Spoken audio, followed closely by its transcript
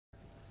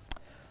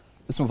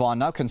Let's move on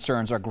now.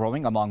 Concerns are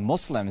growing among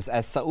Muslims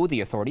as Saudi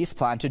authorities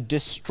plan to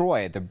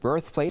destroy the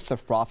birthplace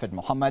of Prophet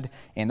Muhammad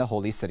in the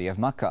holy city of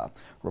Mecca.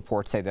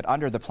 Reports say that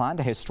under the plan,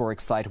 the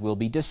historic site will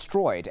be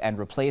destroyed and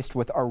replaced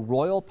with a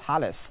royal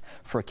palace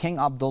for King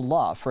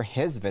Abdullah for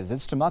his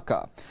visits to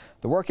Mecca.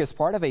 The work is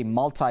part of a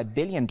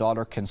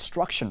multi-billion-dollar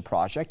construction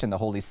project in the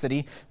holy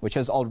city, which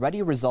has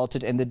already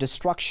resulted in the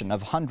destruction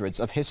of hundreds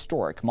of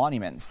historic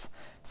monuments.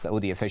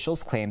 Saudi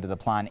officials claim that the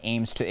plan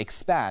aims to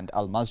expand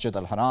Al-Masjid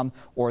Al-Haram,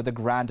 or the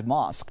Grand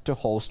Mosque, to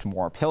host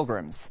more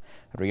pilgrims.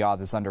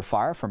 Riyadh is under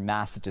fire for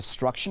mass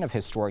destruction of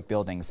historic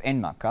buildings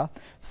in Mecca.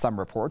 Some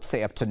reports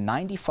say up to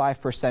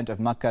 95% of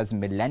Mecca's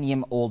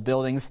millennium-old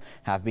buildings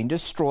have been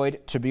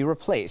destroyed to be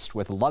replaced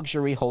with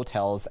luxury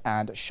hotels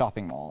and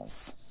shopping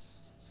malls.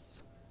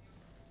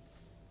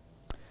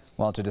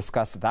 Well, to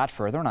discuss that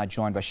further, I'm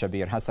joined by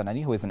Shabir Hassan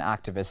Ali, who is an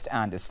activist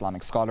and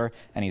Islamic scholar,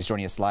 and he's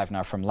joining us live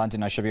now from London.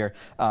 Now, Shabir,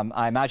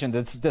 I imagine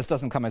this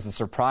doesn't come as a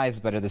surprise,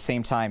 but at the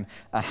same time,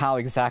 how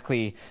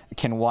exactly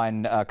can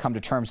one come to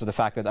terms with the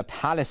fact that a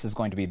palace is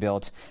going to be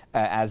built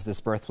as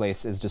this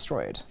birthplace is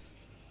destroyed?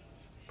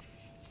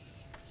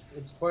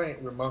 It's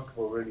quite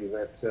remarkable, really,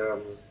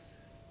 that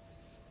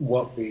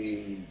what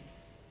the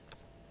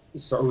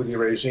Saudi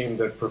regime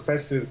that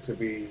professes to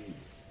be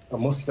a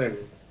Muslim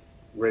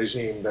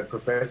regime that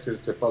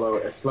professes to follow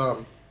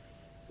Islam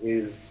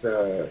is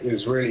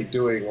really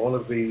doing all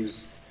of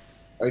these.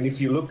 I mean, if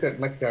you look at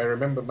Mecca, I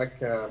remember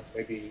Mecca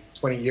maybe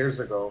 20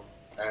 years ago,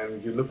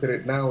 and you look at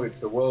it now,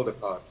 it's a world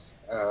apart.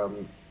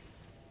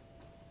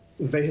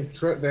 They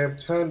have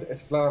turned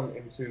Islam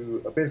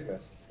into a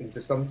business,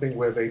 into something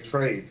where they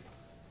trade,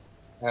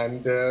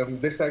 and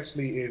this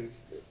actually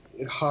is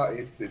it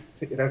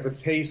has a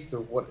taste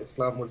of what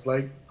Islam was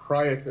like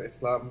prior to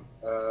Islam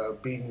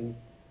being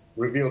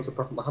revealed to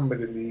Prophet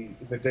Muhammad in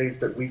the days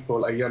that we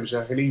call Ayyam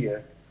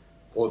Jahiliyyah,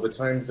 or the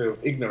times of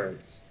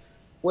ignorance,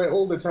 where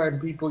all the time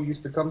people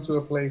used to come to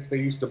a place, they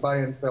used to buy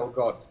and sell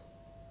God.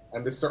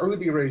 And the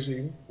Saudi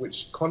regime,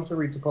 which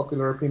contrary to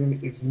popular opinion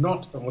is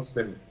not a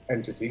Muslim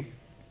entity,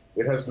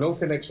 it has no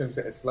connection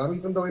to Islam,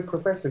 even though it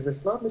professes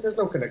Islam, it has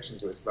no connection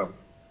to Islam.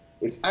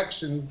 Its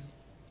actions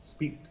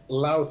speak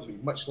loudly,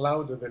 much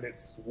louder than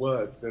its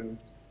words and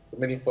the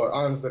many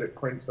Qur'ans that it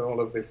prints and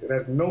all of this. It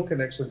has no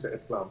connection to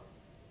Islam.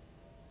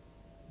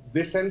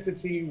 This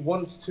entity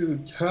wants to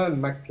turn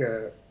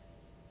Mecca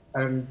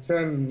and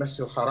turn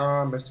Masjid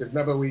al-Haram, Masjid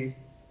Nabawi.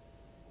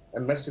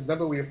 And Masjid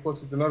Nabawi, of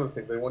course, is another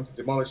thing. They want to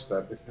demolish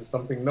that. This is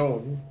something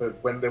known,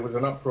 but when there was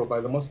an uproar by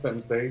the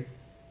Muslims, they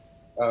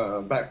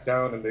backed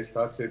down and they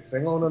started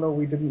saying, oh, no,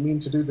 we didn't mean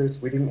to do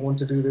this. We didn't want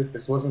to do this.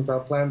 This wasn't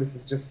our plan. This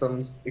is just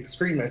some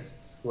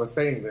extremists who are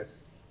saying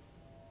this.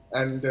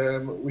 And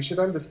we should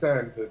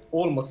understand that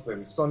all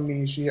Muslims,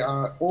 Sunni,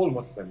 Shia, all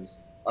Muslims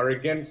are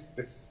against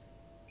this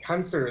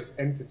cancerous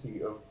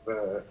entity of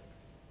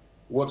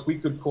what we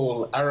could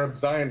call Arab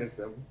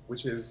Zionism,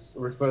 which is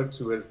referred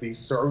to as the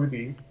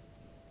Saudi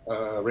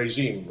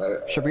regime.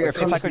 Shabir,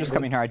 if I could just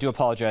come in here, I do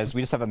apologize.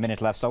 We just have a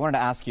minute left. So I wanted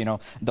to ask you,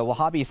 the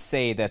Wahhabis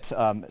say that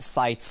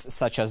sites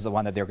such as the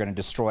one that they're going to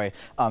destroy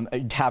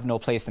have no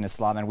place in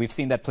Islam. And we've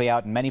seen that play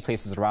out in many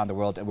places around the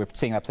world. And we're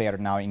seeing that play out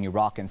now in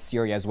Iraq and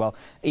Syria as well,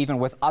 even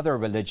with other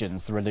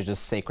religions, religious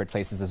sacred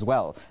places as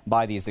well,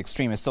 by these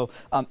extremists. So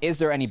is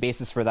there any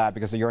basis for that?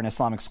 Because you're an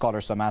Islamic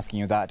scholar, so I'm asking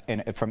you that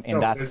in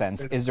that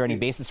sense. Is there any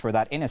basis for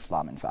that in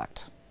Islam, in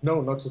fact? No,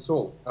 not at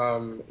all.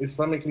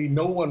 Islamically,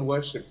 no one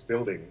worships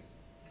buildings.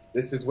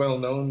 This is well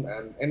known,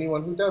 and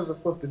anyone who does,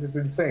 of course, this is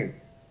insane.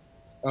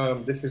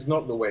 This is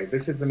not the way.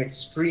 This is an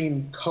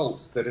extreme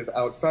cult that is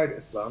outside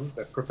Islam,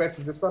 that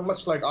professes Islam,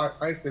 much like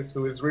ISIS,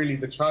 who is really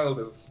the child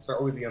of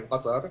Saudi and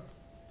Qatar.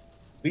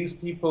 These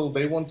people,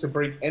 they want to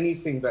break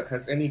anything that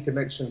has any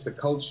connection to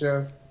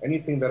culture,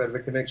 anything that has a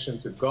connection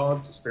to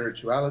God, to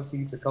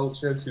spirituality, to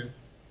culture, to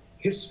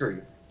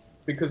history.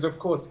 Because, of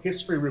course,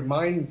 history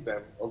reminds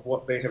them of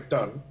what they have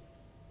done.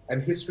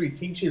 And history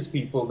teaches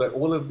people that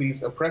all of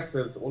these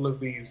oppressors, all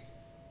of these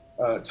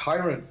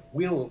tyrants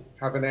will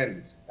have an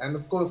end. And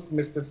of course,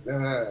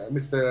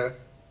 Mr.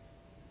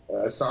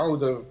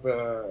 Saud of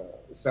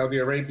Saudi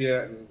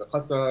Arabia and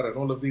Qatar and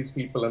all of these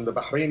people and the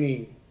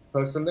Bahraini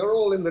person, they're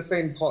all in the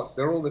same pot.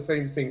 They're all the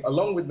same thing,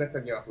 along with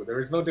Netanyahu. There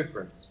is no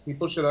difference.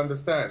 People should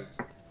understand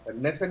that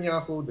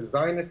Netanyahu, the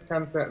Zionist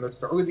cancer, and the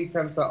Saudi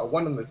cancer are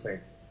one and the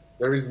same.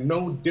 There is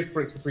no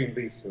difference between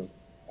these two.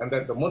 And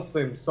that the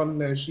Muslims,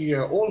 Sunni,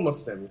 Shia, all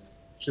Muslims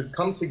should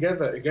come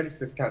together against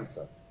this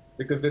cancer.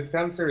 Because this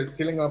cancer is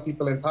killing our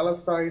people in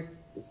Palestine,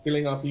 it's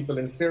killing our people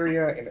in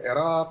Syria, in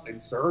Iraq, in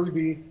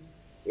Saudi.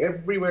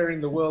 Everywhere in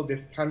the world,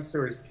 this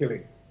cancer is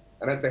killing.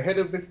 And at the head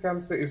of this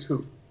cancer is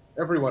who?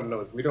 Everyone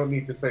knows. We don't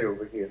need to say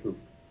over here who.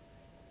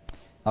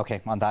 Okay,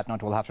 on that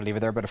note, we'll have to leave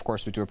it there. But of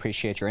course, we do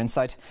appreciate your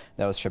insight.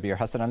 That was Shabir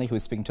Hassan Ali, who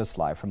is speaking to us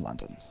live from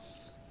London.